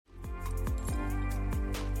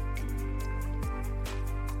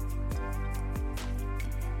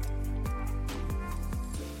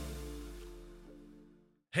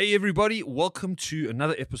Hey everybody, welcome to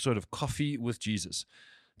another episode of Coffee with Jesus.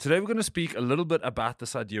 Today we're going to speak a little bit about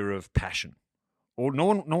this idea of passion. Or no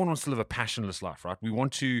one wants to live a passionless life, right? We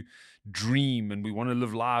want to dream and we want to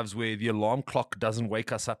live lives where the alarm clock doesn't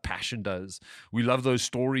wake us up, passion does. We love those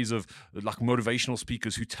stories of like motivational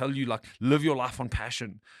speakers who tell you like live your life on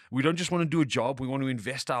passion. We don't just want to do a job, we want to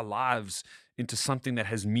invest our lives into something that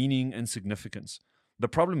has meaning and significance. The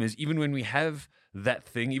problem is even when we have that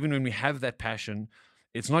thing, even when we have that passion,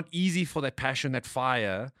 it's not easy for that passion, that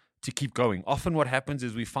fire, to keep going. Often what happens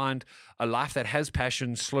is we find a life that has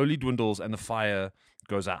passion slowly dwindles and the fire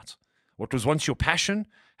goes out. What was once your passion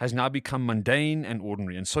has now become mundane and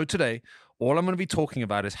ordinary. And so today, all I'm going to be talking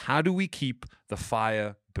about is how do we keep the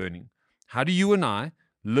fire burning? How do you and I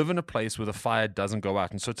live in a place where the fire doesn't go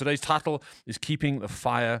out? And so today's title is Keeping the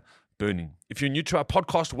Fire Burning. If you're new to our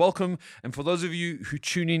podcast, welcome. And for those of you who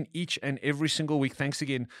tune in each and every single week, thanks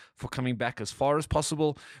again for coming back as far as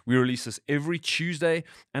possible. We release this every Tuesday.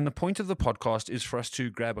 And the point of the podcast is for us to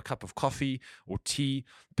grab a cup of coffee or tea.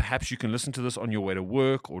 Perhaps you can listen to this on your way to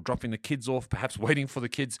work or dropping the kids off, perhaps waiting for the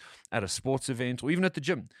kids at a sports event or even at the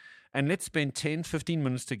gym. And let's spend 10, 15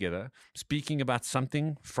 minutes together speaking about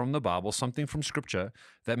something from the Bible, something from Scripture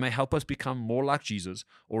that may help us become more like Jesus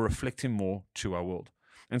or reflect Him more to our world.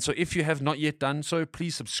 And so if you have not yet done so,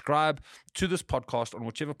 please subscribe to this podcast on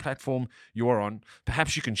whichever platform you are on.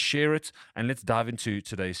 Perhaps you can share it, and let's dive into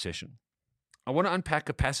today's session. I want to unpack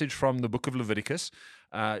a passage from the book of Leviticus,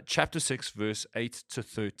 chapter 6, verse 8 to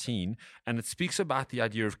 13, and it speaks about the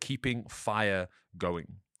idea of keeping fire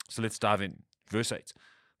going. So let's dive in. Verse 8.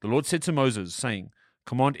 The Lord said to Moses, saying,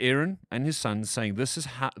 "Command Aaron and his sons, saying, This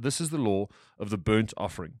is the law of the burnt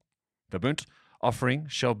offering. The burnt offering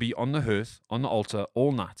shall be on the hearth, on the altar,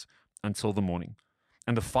 all night until the morning.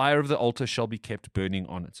 And the fire of the altar shall be kept burning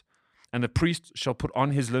on it. And the priest shall put on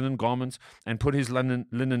his linen garment, and put his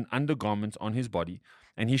linen undergarment on his body.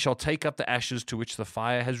 And he shall take up the ashes to which the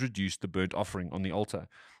fire has reduced the burnt offering on the altar,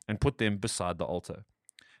 and put them beside the altar.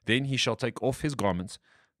 Then he shall take off his garments,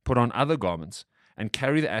 put on other garments, and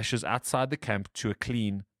carry the ashes outside the camp to a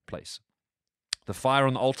clean place. The fire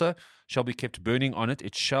on the altar shall be kept burning on it,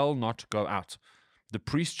 it shall not go out. The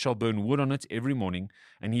priest shall burn wood on it every morning,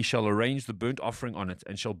 and he shall arrange the burnt offering on it,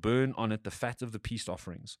 and shall burn on it the fat of the peace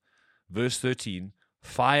offerings." Verse 13,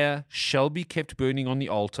 "Fire shall be kept burning on the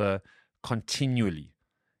altar continually.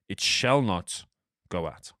 It shall not go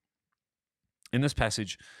out." In this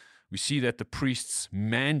passage, we see that the priest's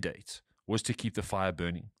mandate was to keep the fire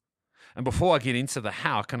burning. And before I get into the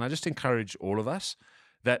how, can I just encourage all of us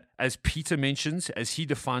that, as Peter mentions, as he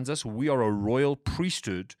defines us, we are a royal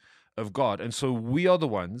priesthood of God. And so we are the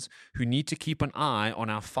ones who need to keep an eye on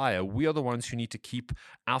our fire. We are the ones who need to keep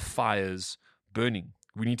our fires burning.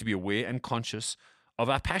 We need to be aware and conscious of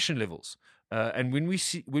our passion levels. And when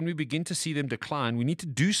we begin to see them decline, we need to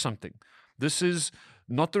do something. This is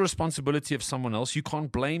not the responsibility of someone else. You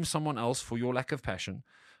can't blame someone else for your lack of passion.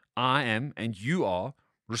 I am, and you are,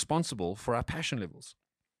 responsible for our passion levels.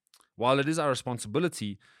 While it is our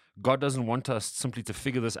responsibility, God doesn't want us simply to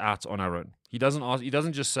figure this out on our own. He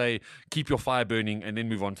doesn't just say, keep your fire burning and then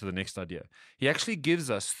move on to the next idea. He actually gives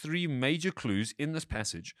us three major clues in this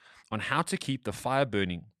passage on how to keep the fire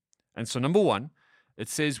burning. And so number one, it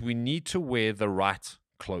says we need to wear the right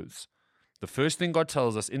clothes. The first thing God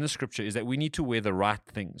tells us in the scripture is that we need to wear the right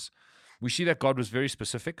things. We see that God was very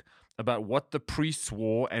specific about what the priests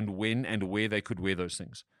wore and when and where they could wear those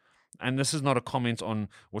things. And this is not a comment on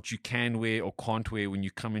what you can wear or can't wear when you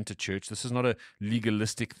come into church. This is not a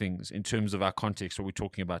legalistic things in terms of our context, what we're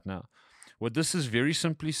talking about now. What this is very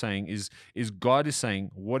simply saying is God is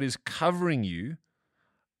saying what is covering you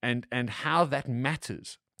and how that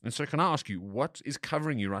matters. And so can I ask you, what is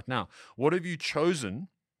covering you right now? What have you chosen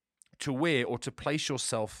to wear or to place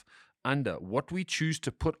yourself under? What we choose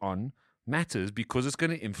to put on matters because it's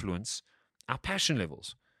going to influence our passion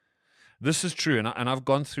levels. This is true, and I've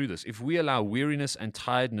gone through this. If we allow weariness and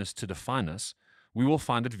tiredness to define us, we will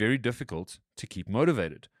find it very difficult to keep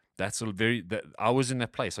motivated. I was in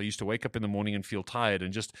that place. I used to wake up in the morning and feel tired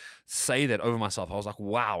and just say that over myself. I was like,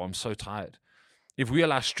 wow, I'm so tired. If we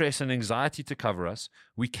allow stress and anxiety to cover us,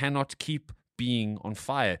 we cannot keep being on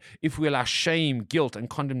fire. If we allow shame, guilt,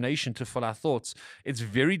 and condemnation to fill our thoughts, it's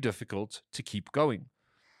very difficult to keep going.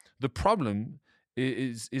 The problem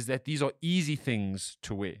is that these are easy things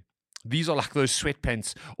to wear. These are like those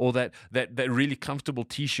sweatpants or that really comfortable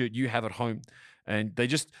t-shirt you have at home. And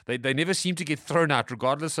they never seem to get thrown out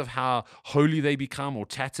regardless of how holy they become or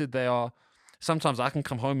tattered they are. Sometimes I can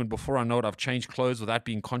come home and before I know it, I've changed clothes without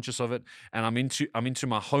being conscious of it. And I'm into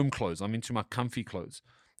my home clothes. I'm into my comfy clothes.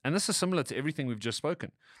 And this is similar to everything we've just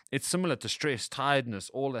spoken. It's similar to stress, tiredness,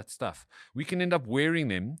 all that stuff. We can end up wearing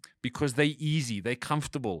them because they're easy, they're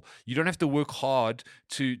comfortable. You don't have to work hard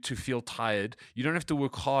to feel tired. You don't have to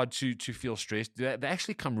work hard to feel stressed. They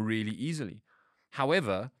actually come really easily.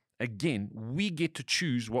 However, again, we get to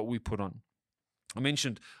choose what we put on. I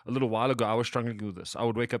mentioned a little while ago, I was struggling with this. I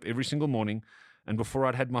would wake up every single morning, and before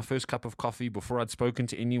I'd had my first cup of coffee, before I'd spoken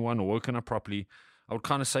to anyone or woken up properly, I would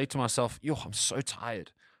kind of say to myself, yo, I'm so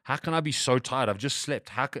tired. How can I be so tired? I've just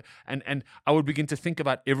slept. And I would begin to think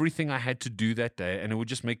about everything I had to do that day, and it would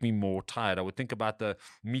just make me more tired. I would think about the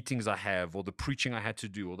meetings I have, or the preaching I had to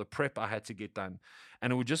do, or the prep I had to get done,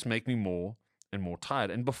 and it would just make me more and more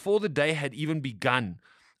tired. And before the day had even begun,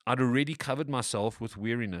 I'd already covered myself with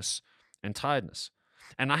weariness and tiredness.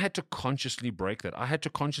 And I had to consciously break that. I had to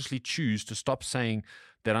consciously choose to stop saying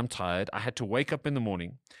that I'm tired. I had to wake up in the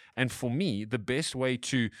morning. And for me, the best way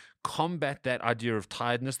to combat that idea of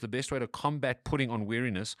tiredness, the best way to combat putting on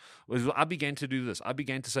weariness, was I began to do this. I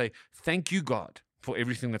began to say, thank you, God, for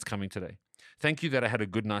everything that's coming today. Thank you that I had a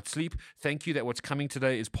good night's sleep. Thank you that what's coming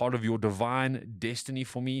today is part of your divine destiny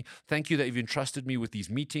for me. Thank you that you've entrusted me with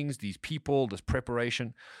these meetings, these people, this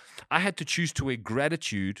preparation. I had to choose to wear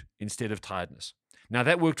gratitude instead of tiredness. Now,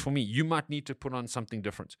 that worked for me. You might need to put on something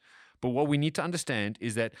different. But what we need to understand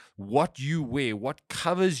is that what you wear, what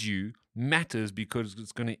covers you, matters because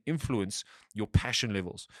it's going to influence your passion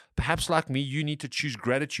levels. Perhaps like me, you need to choose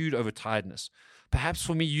gratitude over tiredness. Perhaps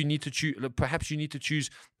for me, you need to choose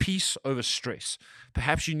peace over stress.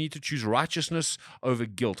 Perhaps you need to choose righteousness over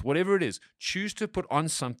guilt. Whatever it is, choose to put on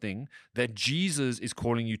something that Jesus is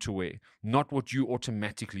calling you to wear, not what you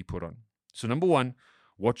automatically put on. So number one,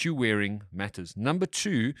 what you're wearing matters. Number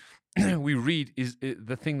two, we read is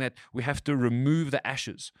the thing that we have to remove the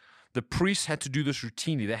ashes. The priests had to do this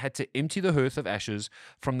routinely. They had to empty the hearth of ashes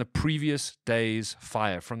from the previous day's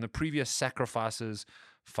fire, from the previous sacrifices'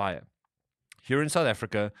 fire. Here in South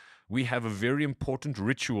Africa, we have a very important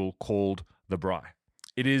ritual called the braai.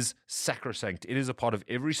 It is sacrosanct. It is a part of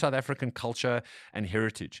every South African culture and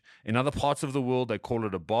heritage. In other parts of the world, they call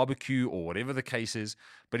it a barbecue or whatever the case is.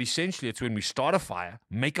 But essentially, it's when we start a fire,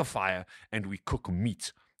 make a fire, and we cook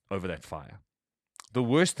meat over that fire. The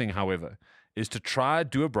worst thing, however, is to try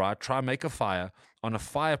make a fire on a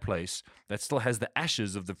fireplace that still has the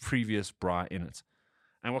ashes of the previous braai in it.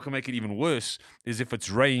 And what can make it even worse is if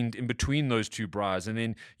it's rained in between those two braais, and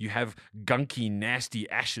then you have gunky, nasty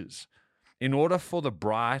ashes. In order for the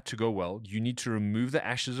braai to go well, you need to remove the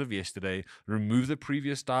ashes of yesterday, remove the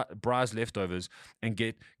previous braai's leftovers, and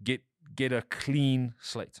get a clean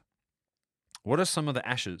slate. What are some of the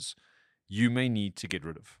ashes you may need to get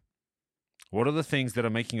rid of? What are the things that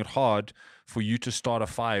are making it hard for you to start a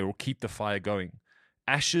fire or keep the fire going?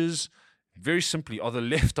 Ashes, very simply, are the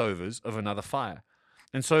leftovers of another fire.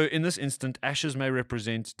 And so in this instant, ashes may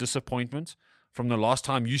represent disappointment from the last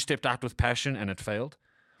time you stepped out with passion and it failed.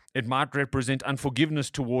 It might represent unforgiveness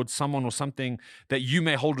towards someone or something that you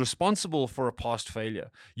may hold responsible for a past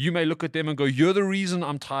failure. You may look at them and go, you're the reason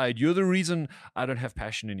I'm tired. You're the reason I don't have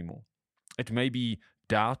passion anymore. It may be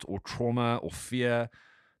doubt or trauma or fear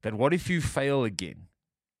that what if you fail again?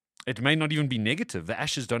 It may not even be negative. The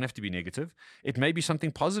ashes don't have to be negative. It may be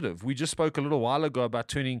something positive. We just spoke a little while ago about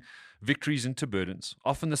turning victories into burdens.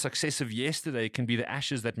 Often the success of yesterday can be the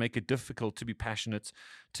ashes that make it difficult to be passionate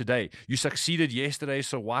today. You succeeded yesterday,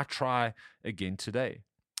 so why try again today?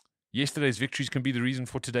 Yesterday's victories can be the reason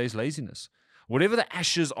for today's laziness. Whatever the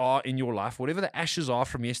ashes are in your life, whatever the ashes are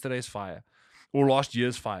from yesterday's fire or last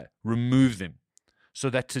year's fire, remove them, so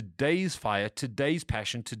that today's fire, today's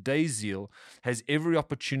passion, today's zeal has every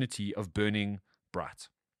opportunity of burning bright.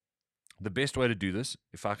 The best way to do this,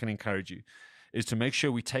 if I can encourage you, is to make sure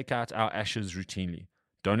we take out our ashes routinely.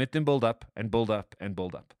 Don't let them build up and build up and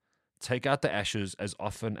build up. Take out the ashes as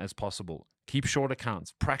often as possible. Keep short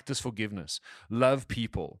accounts. Practice forgiveness. Love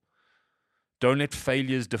people. Don't let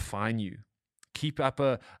failures define you. Keep up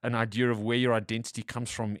an idea of where your identity comes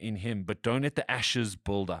from in Him, but don't let the ashes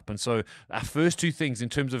build up. And so our first two things in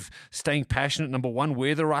terms of staying passionate, number one,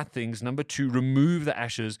 wear the right things. Number two, remove the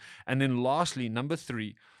ashes. And then lastly, number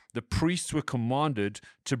three, the priests were commanded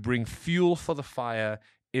to bring fuel for the fire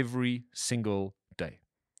every single day.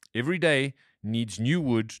 Every day needs new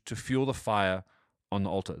wood to fuel the fire on the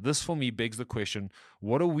altar. This for me begs the question,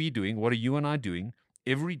 what are we doing? What are you and I doing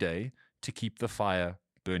every day to keep the fire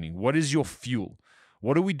burning? What is your fuel?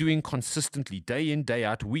 What are we doing consistently, day in, day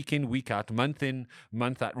out, week in, week out, month in,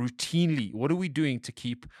 month out, routinely? What are we doing to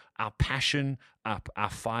keep our passion up, our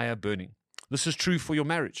fire burning? This is true for your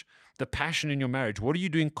marriage, the passion in your marriage. What are you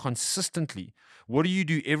doing consistently? What do you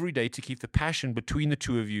do every day to keep the passion between the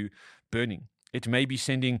two of you burning? It may be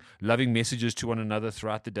sending loving messages to one another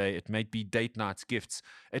throughout the day. It may be date nights, gifts.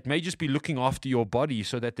 It may just be looking after your body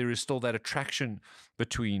so that there is still that attraction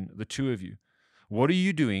between the two of you. What are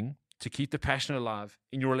you doing to keep the passion alive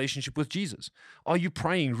in your relationship with Jesus? Are you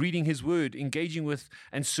praying, reading his word, engaging with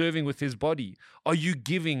and serving with his body? Are you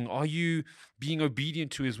giving? Are you being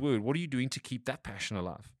obedient to his word? What are you doing to keep that passion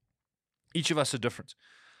alive? Each of us are different.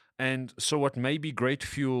 And so what may be great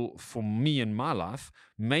fuel for me in my life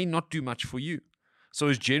may not do much for you. So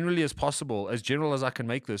as generally as possible, as general as I can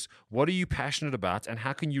make this, what are you passionate about, and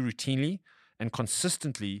how can you routinely and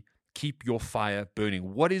consistently keep your fire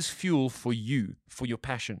burning? What is fuel for you, for your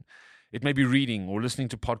passion? It may be reading or listening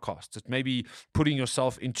to podcasts. It may be putting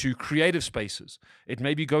yourself into creative spaces. It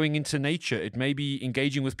may be going into nature. It may be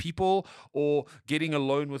engaging with people or getting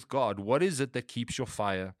alone with God. What is it that keeps your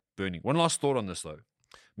fire burning? One last thought on this, though.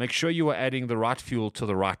 Make sure you are adding the right fuel to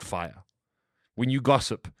the right fire. When you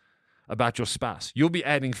gossip about your spouse, you'll be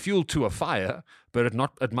adding fuel to a fire, but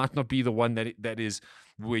it might not be the one that is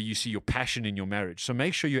where you see your passion in your marriage. So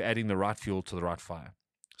make sure you're adding the right fuel to the right fire.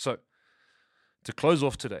 So to close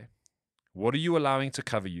off today, what are you allowing to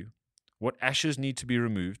cover you? What ashes need to be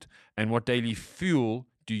removed? And what daily fuel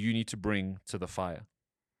do you need to bring to the fire?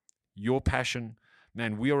 Your passion.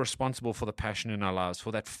 Man, we are responsible for the passion in our lives,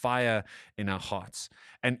 for that fire in our hearts.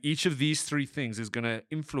 And each of these three things is going to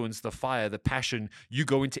influence the fire, the passion you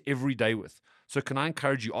go into every day with. So can I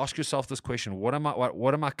encourage you, ask yourself this question: what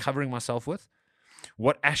am I covering myself with?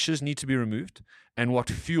 What ashes need to be removed? And what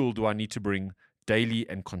fuel do I need to bring daily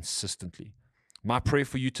and consistently? My prayer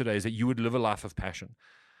for you today is that you would live a life of passion.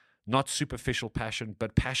 Not superficial passion,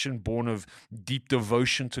 but passion born of deep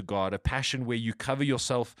devotion to God, a passion where you cover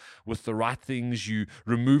yourself with the right things, you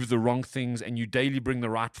remove the wrong things, and you daily bring the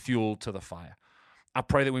right fuel to the fire. I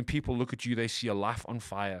pray that when people look at you, they see a life on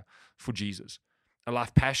fire for Jesus, a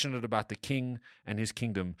life passionate about the King and his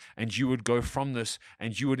kingdom, and you would go from this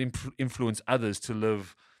and you would influence others to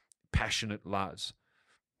live passionate lives.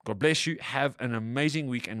 God bless you. Have an amazing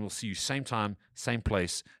week, and we'll see you same time, same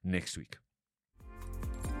place next week.